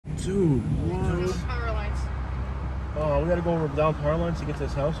Dude, what? Power lines. Oh, we gotta go over down power lines to get to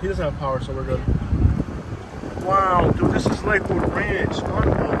his house. He doesn't have power, so we're good. Wow, dude, this is Lakewood Ranch.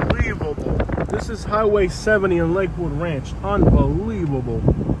 Unbelievable. This is Highway 70 in Lakewood Ranch. Unbelievable.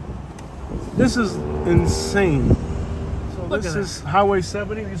 This is insane. So this is Highway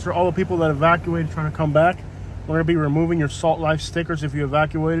 70. These are all the people that evacuated trying to come back. We're gonna be removing your Salt Life stickers if you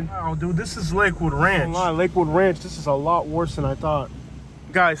evacuated. Wow, dude, this is Lakewood Ranch. Lakewood Ranch, this is a lot worse than I thought.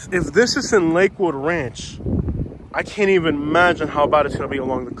 Guys, if this is in Lakewood Ranch, I can't even imagine how bad it's gonna be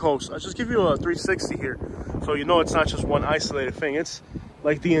along the coast. I'll just give you a 360 here, so you know it's not just one isolated thing. It's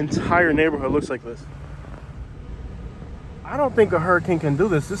like the entire neighborhood looks like this. I don't think a hurricane can do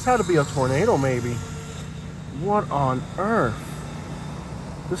this. This had to be a tornado, maybe. What on earth?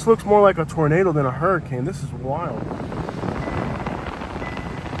 This looks more like a tornado than a hurricane. This is wild.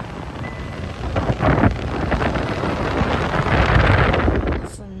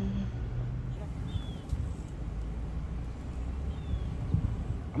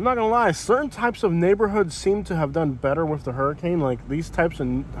 I'm not gonna lie, certain types of neighborhoods seem to have done better with the hurricane, like these types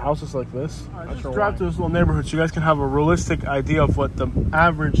of houses like this. Just drive to this little neighborhood so you guys can have a realistic idea of what the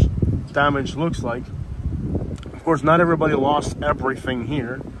average damage looks like. Of course, not everybody lost everything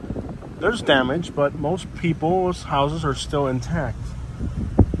here. There's damage, but most people's houses are still intact.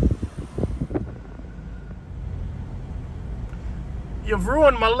 You've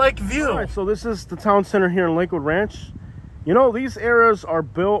ruined my lake view. All right, so this is the town center here in Lakewood Ranch. You know, these areas are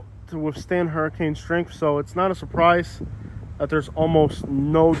built to withstand hurricane strength, so it's not a surprise that there's almost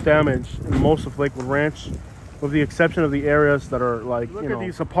no damage in most of Lakewood Ranch, with the exception of the areas that are like, look at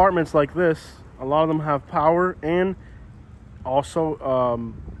these apartments like this. A lot of them have power, and also,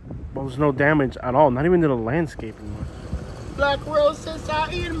 well, there's no damage at all, not even to the landscaping. Black roses are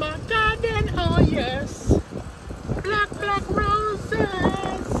in my garden, oh yes. Black roses.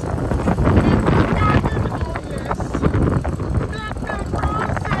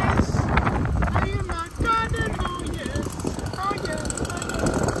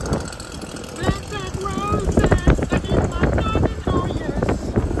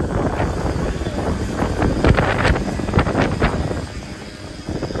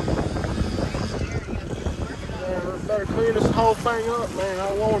 Clean this whole thing up, man.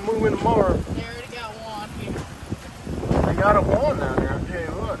 I won't move in tomorrow. They already got one here. They got a one down there, I'll tell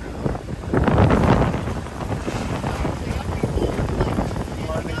you what.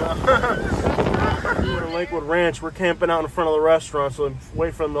 We're in Lakewood Ranch. We're camping out in front of the restaurant, so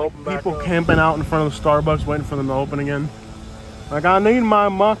wait for them to open back up. Camping out in front of the Starbucks, waiting for them to open again. Like, I need my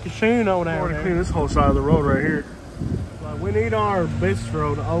mochaccino down there. Clean this whole side of the road right here. Like, we need our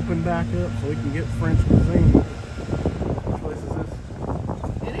bistro to open back up so we can get French cuisine.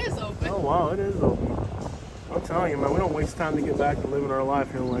 Oh wow, it is open. I'm telling you, man, we don't waste time to get back to living our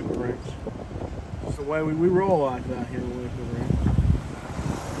life here in Lakewood Ranch. It's the way we roll like that here in Lakewood Ranch.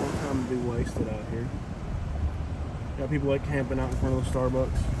 No time to be wasted out here. Got people like camping out in front of the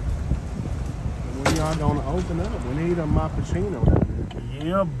Starbucks. And when y'all gonna open up? We need a mochaccino down there.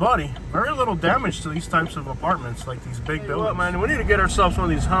 Yeah, buddy. Very little damage to these types of apartments, like these big buildings. Man, we need to get ourselves one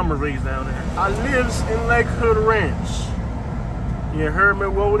of these Humvees down there. I lives in Lakewood Ranch. You heard me,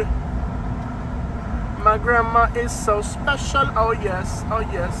 Woody? My grandma is so special, oh yes, oh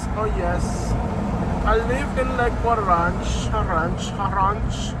yes, oh yes. I live in Lakewood Ranch.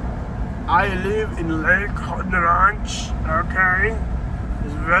 I live in Lakewood Ranch, okay?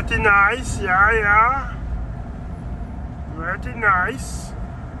 It's very nice, yeah. Very nice.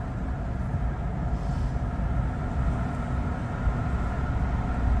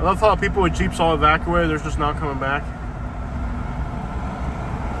 I love how people with Jeeps all evacuated, they're just not coming back.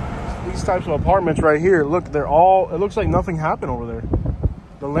 These types of apartments right here, look, they're all, it looks like nothing happened over there.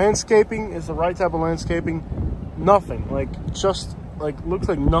 The landscaping is the right type of landscaping. Nothing, like, just, like, looks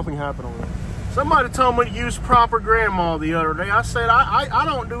like nothing happened over there. Somebody told me to use proper grandma the other day. I said, I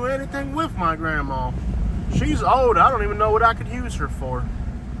don't do anything with my grandma. She's old, I don't even know what I could use her for.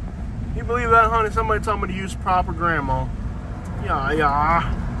 You believe that, honey? Somebody told me to use proper grandma. Yeah,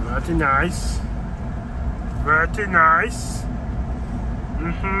 very nice. Very nice.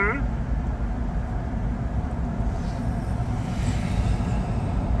 Mm-hmm.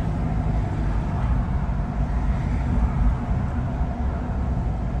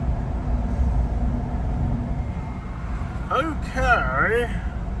 Okay,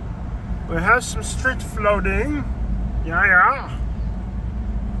 we have some street floating. Yeah.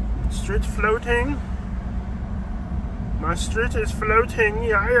 Street floating. My street is floating.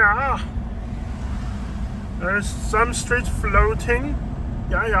 Yeah. There's some street floating.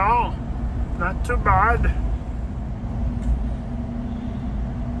 Yeah. Not too bad.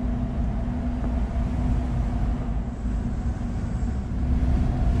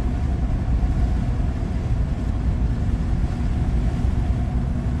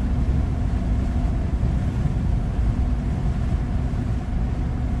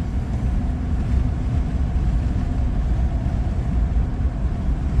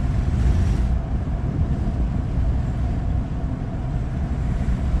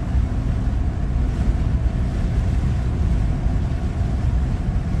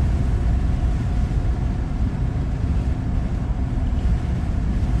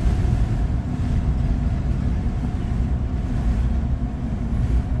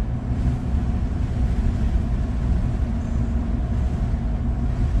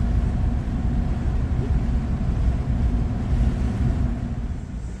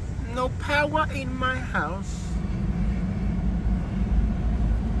 power in my house.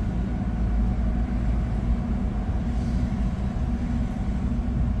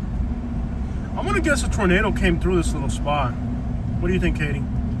 I'm gonna guess a tornado came through this little spot. What do you think, Katie?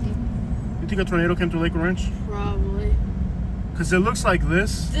 You think a tornado came through Lakewood Ranch? Probably. Because it looks like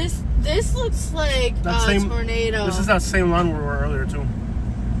this. This looks like a tornado. This is that same line where we were earlier too.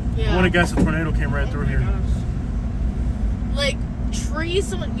 Yeah. I want to guess a tornado came right through here. Gosh. Like trees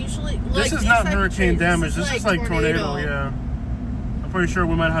don't usually. This is not hurricane damage. This is like tornado. Yeah. I'm pretty sure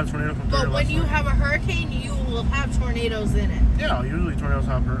we might have a tornado come through. But when you have a hurricane, you will have tornadoes in it. Yeah, usually tornadoes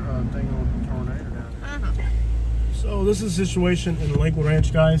have a thing with tornado down. So this is the situation in Lakewood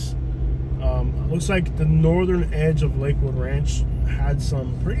Ranch, guys. Looks like the northern edge of Lakewood Ranch had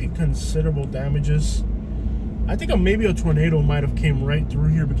some pretty considerable damages. I think maybe a tornado might have came right through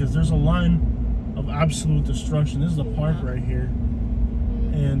here because there's a line of absolute destruction. This is the park right here.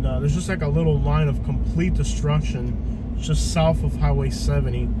 And there's just like a little line of complete destruction just south of Highway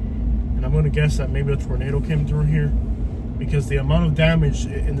 70. And I'm going to guess that maybe a tornado came through here because the amount of damage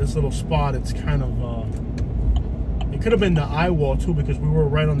in this little spot, it's kind of, it could have been the eye wall too because we were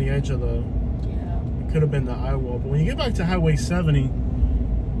right on the edge of the, it could have been the eye wall. But when you get back to Highway 70,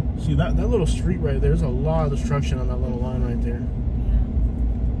 see that little street right there, there's a lot of destruction on that little line right there.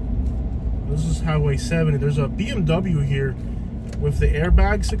 Yeah. This is Highway 70. There's a BMW here with the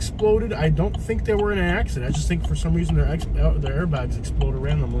airbags exploded. I don't think they were in an accident. I just think for some reason their airbags exploded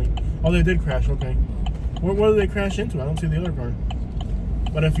randomly. Oh, they did crash, okay. What did they crash into? I don't see the other car.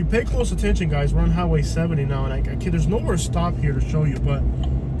 But if you pay close attention, guys, we're on Highway 70 now, and there's nowhere to stop here to show you, but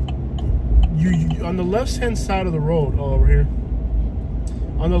you on the left-hand side of the road, over here,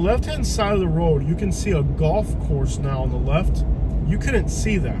 on the left-hand side of the road, you can see a golf course now on the left. You couldn't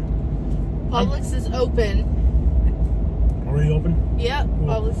see that. Publix is open. Already open? Yep, cool.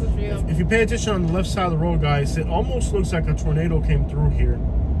 Publix is real. If you pay attention on the left side of the road, guys, it almost looks like a tornado came through here.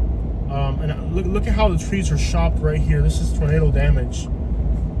 And look at how the trees are chopped right here. This is tornado damage.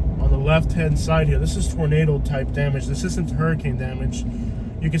 On the left-hand side here, this is tornado type damage. This isn't hurricane damage.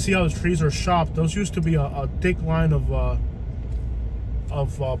 You can see how the trees are chopped. Those used to be a thick line of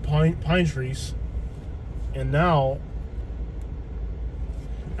pine trees, and now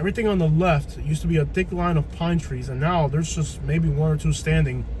everything on the left used to be a thick line of pine trees, and now there's just maybe one or two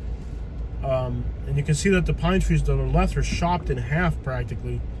standing. And you can see that the pine trees to the left are chopped in half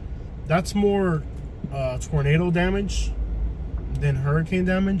practically. That's more tornado damage than hurricane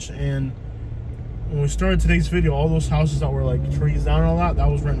damage. And when we started today's video, all those houses that were like trees down and all that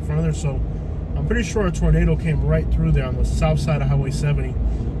was right in front of there. So I'm pretty sure a tornado came right through there on the south side of Highway 70.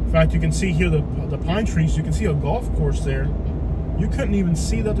 In fact, you can see here the pine trees. You can see a golf course there. You couldn't even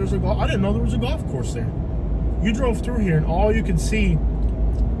see that there's a golf. I didn't know there was a golf course there. You drove through here and all you could see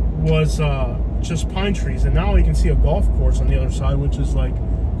was just pine trees. And now you can see a golf course on the other side, which is like,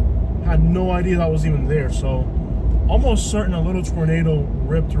 had no idea that was even there. So almost certain a little tornado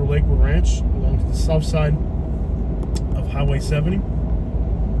ripped through Lakewood Ranch along to the south side of Highway 70.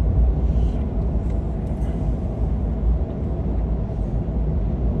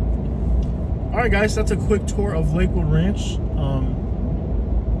 Alright guys, that's a quick tour of Lakewood Ranch.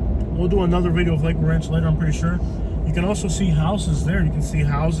 We'll do another video of Lakewood Ranch later, I'm pretty sure. You can also see houses there. You can see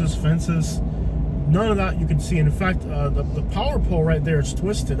houses, fences. None of that you can see. And in fact, the power pole right there is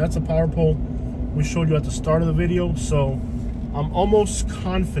twisted. That's a power pole we showed you at the start of the video. So I'm almost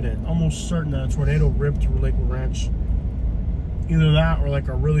confident, almost certain that a tornado ripped through Lakewood Ranch. Either that or like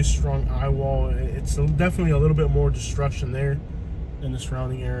a really strong eye wall. It's definitely a little bit more destruction there in the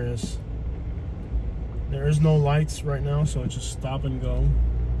surrounding areas. There is no lights right now, so it's just stop and go.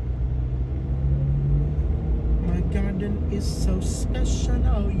 My garden is so special,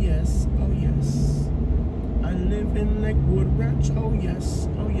 oh yes, oh yes. I live in Lakewood Ranch, oh yes,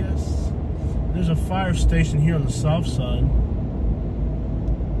 oh yes. There's a fire station here on the south side.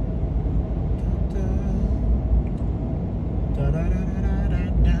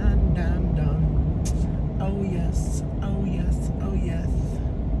 Oh yes, oh yes, oh yes.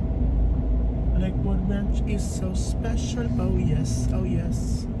 Lakewood Ranch is so special, oh yes, oh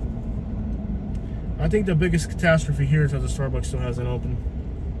yes. I think the biggest catastrophe here is that the Starbucks still hasn't opened.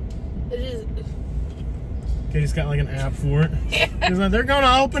 It is. Katie's got like an app for it. He's like, they're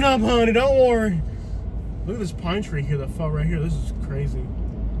gonna open up, honey, don't worry. Look at this pine tree here that fell right here. This is crazy.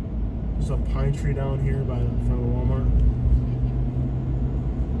 There's a pine tree down here by the front of Walmart.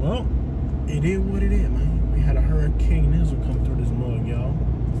 Well, it is what it is, man. We had a hurricane Nizzle come through this mug, y'all.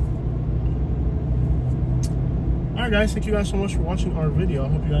 Alright guys, thank you guys so much for watching our video. I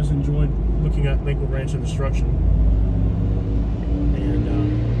hope you guys enjoyed looking at Lakewood Ranch and destruction. And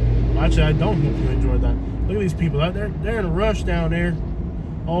Actually, I don't hope you enjoyed that. Look at these people. They're in a rush down there.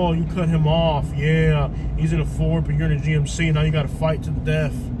 Oh, you cut him off. Yeah, he's in a Ford, but you're in a GMC. Now you got to fight to the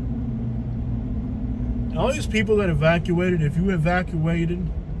death. And all these people that evacuated, if you evacuated,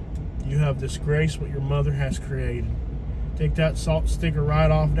 you have disgraced what your mother has created. Take that salt sticker right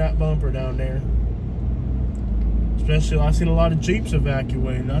off that bumper down there. Especially, I've seen a lot of Jeeps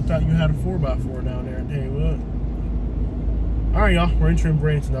evacuated. I thought you had a 4x4 down there. I tell you what. All right, y'all. We're entering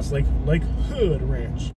Bradenton. That's Lakewood Ranch.